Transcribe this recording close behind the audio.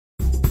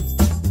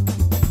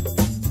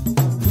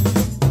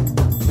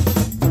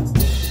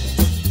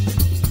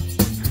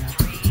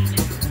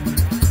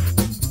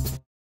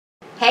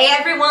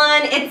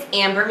everyone, it's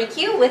Amber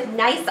McHugh with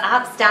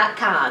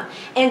NiceOps.com,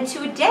 and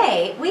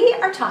today we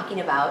are talking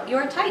about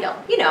your title.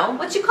 You know,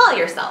 what you call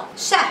yourself.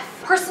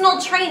 Chef,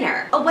 personal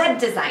trainer, a web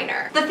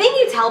designer. The thing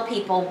you tell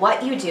people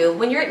what you do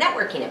when you're at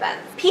networking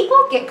events. People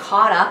get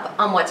caught up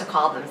on what to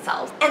call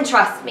themselves. And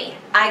trust me,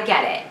 I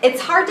get it.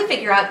 It's hard to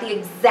figure out the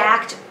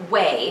exact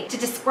way to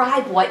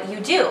describe what you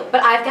do,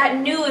 but I've got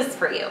news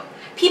for you.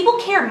 People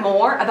care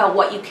more about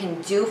what you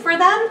can do for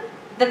them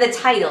than the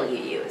title you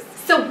use.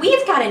 So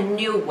we've got a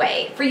new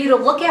way for you to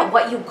look at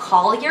what you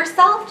call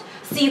yourself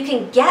so you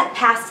can get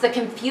past the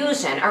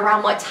confusion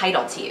around what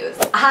title to use.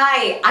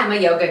 Hi, I'm a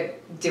yoga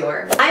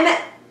doer. I'm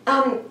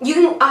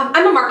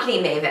a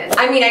marketing maven.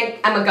 I mean,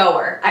 I'm a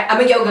goer.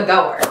 I'm a yoga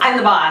goer. I'm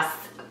the boss,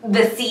 the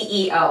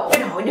CEO.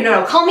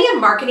 No. Call me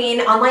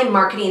a online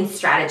marketing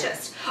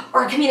strategist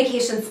or a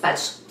communication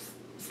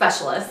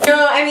specialist.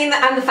 No, I mean,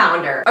 I'm the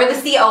founder or the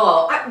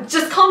COO.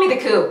 Just call me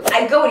the coup.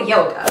 I go to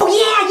yoga. Oh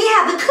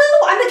yeah, the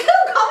coup. I'm the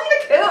coup. Call me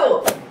the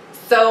coup.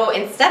 So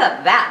instead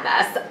of that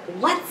mess,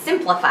 let's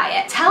simplify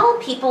it. Tell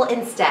people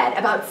instead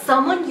about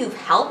someone you've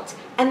helped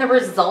and the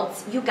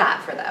results you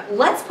got for them.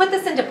 Let's put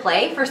this into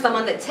play for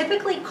someone that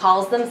typically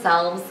calls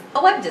themselves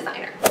a web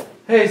designer.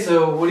 Hey,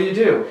 so what do you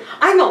do?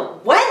 I'm a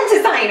web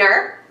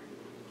designer.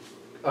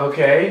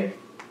 Okay.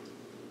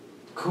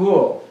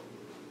 Cool.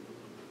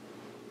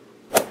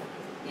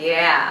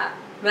 Yeah,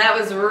 that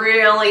was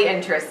really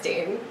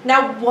interesting.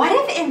 Now, what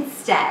if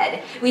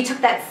instead we took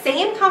that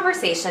same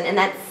conversation in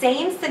that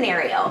same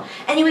scenario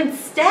and you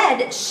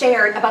instead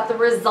shared about the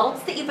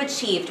results that you've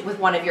achieved with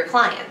one of your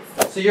clients?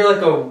 So you're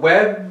like a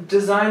web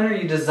designer?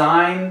 You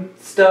design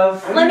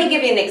stuff? Let me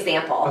give you an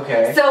example.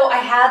 Okay. So I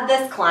had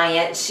this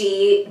client,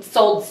 she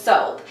sold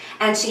soap,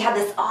 and she had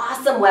this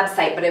awesome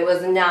website, but it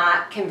was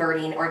not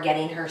converting or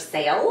getting her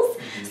sales.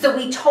 So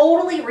we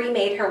totally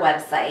remade her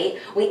website.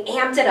 We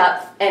amped it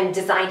up and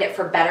designed it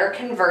for better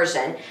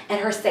conversion, and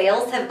her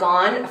sales have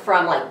gone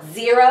from like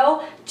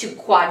 0 to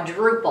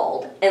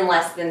quadrupled in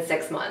less than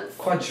 6 months.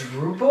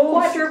 Quadrupled?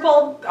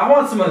 Quadrupled. I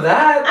want some of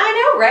that.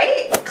 I know,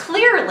 right?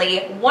 Clearly,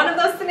 one of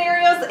those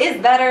scenarios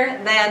is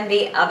better than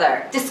the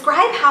other.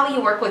 Describe how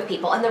you work with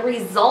people and the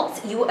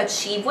results you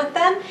achieve with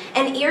them,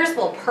 and ears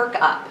will perk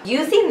up.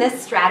 Using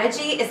this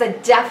strategy is a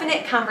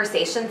definite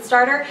conversation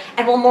starter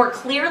and will more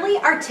clearly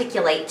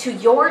articulate to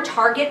your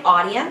target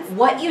audience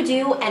what you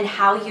do and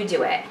how you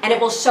do it. And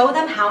it will show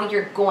them how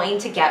you're going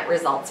to get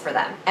results for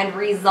them. And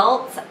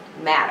results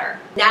matter.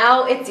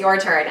 Now it's your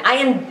turn. I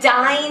am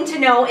dying to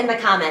know in the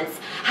comments,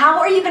 how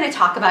are you going to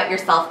talk about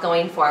yourself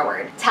going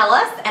forward? Tell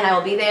us and I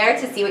will be there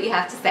to see what you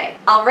have to say.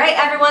 All right,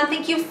 everyone,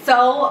 thank you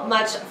so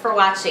much for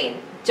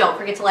watching. Don't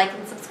forget to like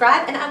and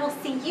subscribe, and I will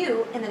see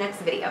you in the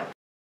next video.